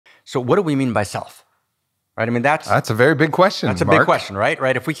So what do we mean by self? Right? I mean, that's a very big question. That's a Mark. big question, right?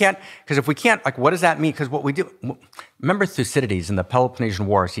 Right? If we can't, like, what does that mean? Because what we do, remember Thucydides in the Peloponnesian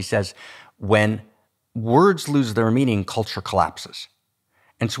Wars, he says, when words lose their meaning, culture collapses.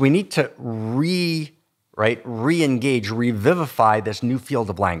 And so we need to re-engage, revivify this new field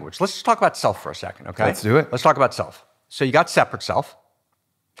of language. Let's just talk about self for a second, okay? Let's do it. Let's talk about self. So you got separate self.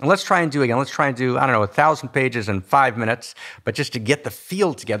 And let's try and do, I don't know, 1,000 pages in 5 minutes, but just to get the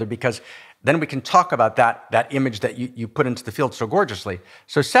field together, because then we can talk about that image that you put into the field so gorgeously.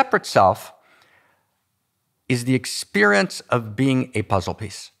 So separate self is the experience of being a puzzle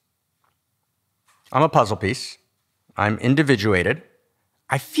piece. I'm a puzzle piece. I'm individuated.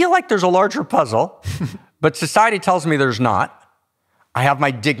 I feel like there's a larger puzzle, but society tells me there's not. I have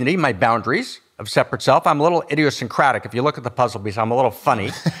my dignity, my boundaries of separate self. I'm a little idiosyncratic. If you look at the puzzle piece, I'm a little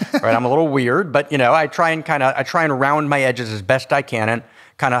funny, right? I'm a little weird, but I try and round my edges as best I can and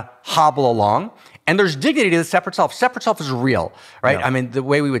kind of hobble along. And there's dignity to the separate self. Separate self is real, right? Yeah. I mean, the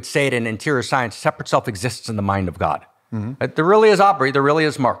way we would say it in interior science, separate self exists in the mind of God. Mm-hmm. Right? There really is Aubrey. There really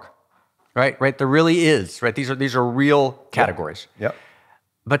is Marc, right? There really is, right? These are real categories. Yep.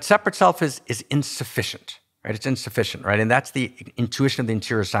 But separate self is insufficient. Right? It's insufficient, right? And that's the intuition of the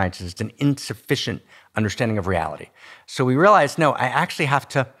interior sciences. It's an insufficient understanding of reality. So we realize, no, I have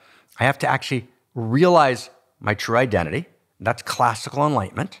to actually realize my true identity. That's classical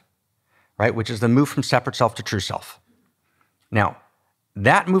enlightenment, right? Which is the move from separate self to true self. Now,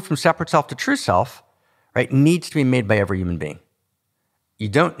 that move from separate self to true self, right, needs to be made by every human being. You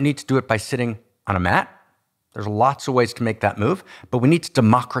don't need to do it by sitting on a mat. There's lots of ways to make that move, but we need to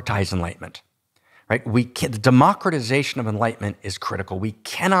democratize enlightenment. Right? The democratization of enlightenment is critical. We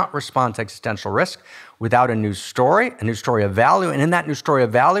cannot respond to existential risk without a new story of value. And in that new story of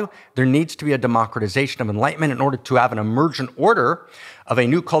value, there needs to be a democratization of enlightenment in order to have an emergent order of a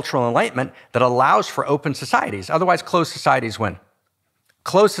new cultural enlightenment that allows for open societies. Otherwise, closed societies win.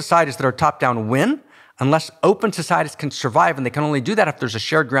 Closed societies that are top-down win unless open societies can survive, and they can only do that if there's a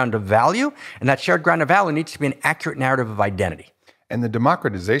shared ground of value, and that shared ground of value needs to be an accurate narrative of identity. And the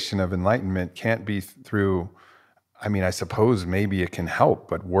democratization of enlightenment can't be through, I suppose maybe it can help,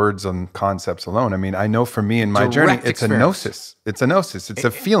 but words and concepts alone. I know for me in my journey, it's a gnosis. It's a gnosis. It's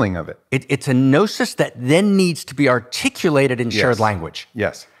a feeling of it. It's a gnosis that then needs to be articulated in shared language.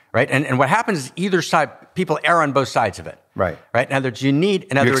 Yes. Right? And what happens is either side, people err on both sides of it. Right. Right? In other words, you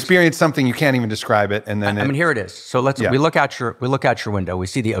experience something, you can't even describe it, and then here it is. So we look out your window, we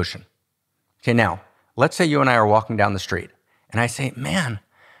see the ocean. Okay, now, let's say you and I are walking down the street. And I say, man,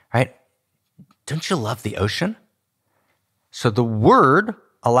 right, don't you love the ocean? So the word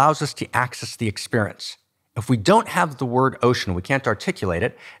allows us to access the experience. If we don't have the word ocean, we can't articulate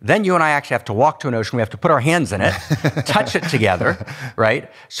it, then you and I actually have to walk to an ocean. We have to put our hands in it, touch it together,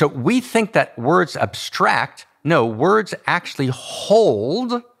 right? So we think that words abstract. No, words actually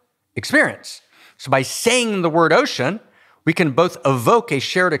hold experience. So by saying the word ocean, we can both evoke a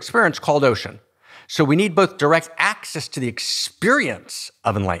shared experience called ocean. So we need both direct access to the experience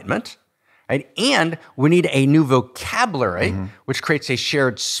of enlightenment, right? And we need a new vocabulary, which creates a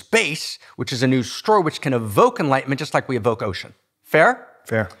shared space, which is a new story, which can evoke enlightenment just like we evoke ocean. Fair?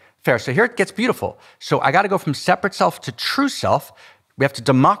 Fair. So here it gets beautiful. So I got to go from separate self to true self. We have to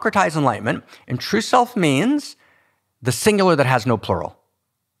democratize enlightenment. And true self means the singular that has no plural.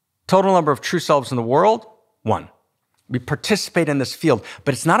 Total number of true selves in the world, 1. We participate in this field,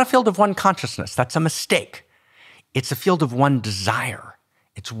 but it's not a field of one consciousness. That's a mistake. It's a field of one desire.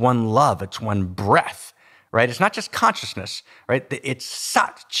 It's one love. It's one breath, right? It's not just consciousness, right? It's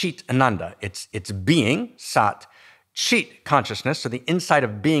Sat, Chit, Ananda. It's being, Sat, Chit, consciousness. So the inside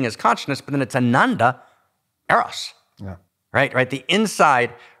of being is consciousness, but then it's Ananda, Eros, right? The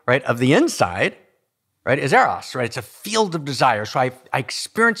inside, right, of the inside, right, is Eros, right? It's a field of desire. So I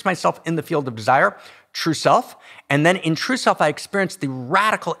experience myself in the field of desire, true self, and then in true self, I experience the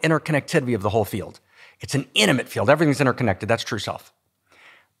radical interconnectivity of the whole field. It's an intimate field. Everything's interconnected. That's true self.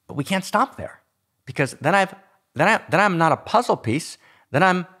 But we can't stop there, because then I'm not a puzzle piece. Then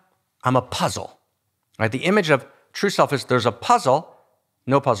I'm a puzzle. Right? The image of true self is there's a puzzle,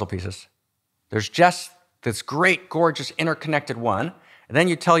 no puzzle pieces. There's just this great, gorgeous, interconnected one. And then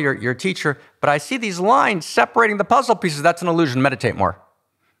you tell your teacher, but I see these lines separating the puzzle pieces. That's an illusion. Meditate more.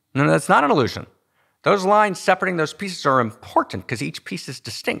 No, that's not an illusion. Those lines separating those pieces are important because each piece is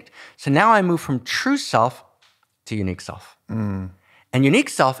distinct. So now I move from true self to unique self. And unique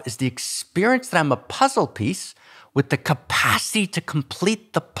self is the experience that I'm a puzzle piece with the capacity to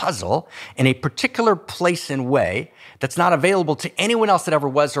complete the puzzle in a particular place and way that's not available to anyone else that ever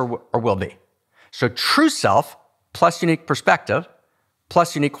was or will be. So true self plus unique perspective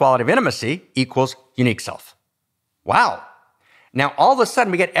plus unique quality of intimacy equals unique self. Wow. Now, all of a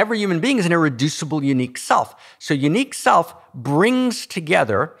sudden, we get every human being is an irreducible unique self. So unique self brings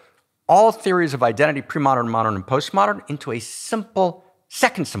together all theories of identity, pre-modern, modern, and postmodern, into a simple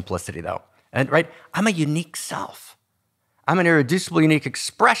second simplicity, though. And right, I'm a unique self. I'm an irreducible, unique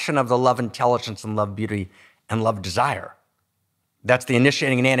expression of the love intelligence and love beauty and love desire. That's the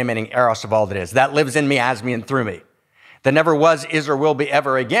initiating and animating Eros of all that is. That lives in me, as me, and through me. That never was, is, or will be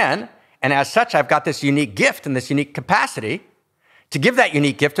ever again. And as such, I've got this unique gift and this unique capacity to give that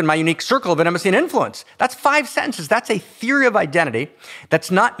unique gift in my unique circle of intimacy and influence. That's 5 sentences. That's a theory of identity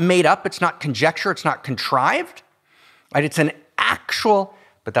that's not made up. It's not conjecture. It's not contrived. Right? It's an actual,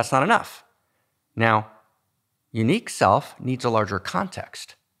 but that's not enough. Now, unique self needs a larger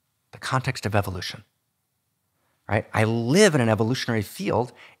context, the context of evolution. Right? I live in an evolutionary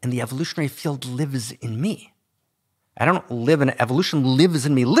field, and the evolutionary field lives in me. I don't live in it. Evolution lives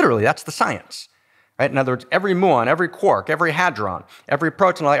in me, literally. That's the science. Right? In other words, every muon, every quark, every hadron, every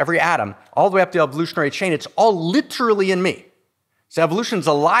proton, every atom, all the way up the evolutionary chain, it's all literally in me. So evolution's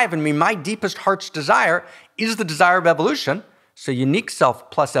alive in me. My deepest heart's desire is the desire of evolution. So unique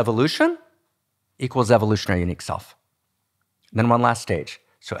self plus evolution equals evolutionary unique self. And then one last stage.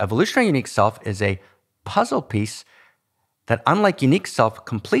 So evolutionary unique self is a puzzle piece that, unlike unique self,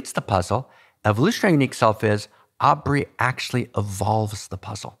 completes the puzzle. Evolutionary unique self is Aubrey actually evolves the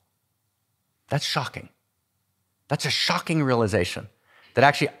puzzle. That's shocking. That's a shocking realization that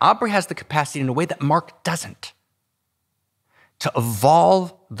actually Aubrey has the capacity in a way that Marc doesn't to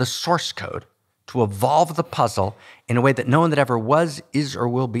evolve the source code, to evolve the puzzle in a way that no one that ever was, is, or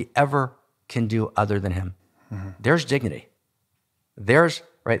will be ever can do other than him. Mm-hmm. There's dignity. There's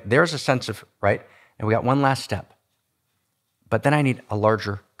a sense of, right? And we got one last step. But then I need a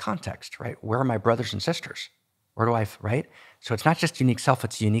larger context, right? Where are my brothers and sisters? Where do I, right? So it's not just unique self,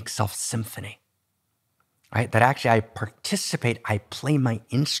 it's unique self symphony, right? That actually I participate, I play my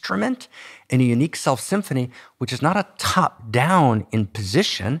instrument in a unique self symphony, which is not a top down in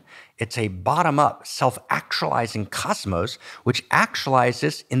position. It's a bottom up self-actualizing cosmos, which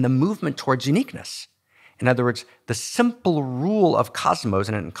actualizes in the movement towards uniqueness. In other words, the simple rule of cosmos,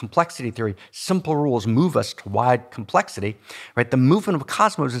 and in complexity theory, simple rules move us to wide complexity, right? The movement of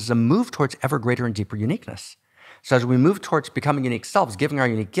cosmos is a move towards ever greater and deeper uniqueness. So as we move towards becoming unique selves, giving our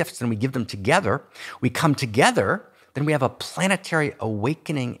unique gifts, and we give them together, we come together, then we have a planetary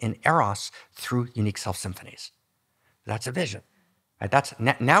awakening in Eros through unique self symphonies. That's a vision.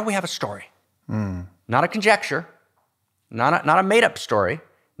 Right? Now we have a story. Not a conjecture, not a made-up story.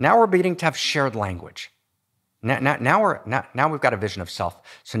 Now we're beginning to have shared language. Now we've got a vision of self.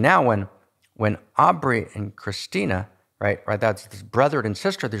 So now when Aubrey and Christina, right, that's this brother and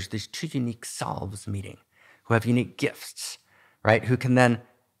sister, there's these two unique selves meeting, who have unique gifts, right? Who can then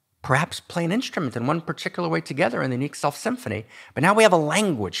perhaps play an instrument in one particular way together in the unique self symphony. But now we have a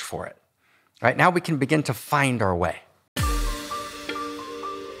language for it, right? Now we can begin to find our way.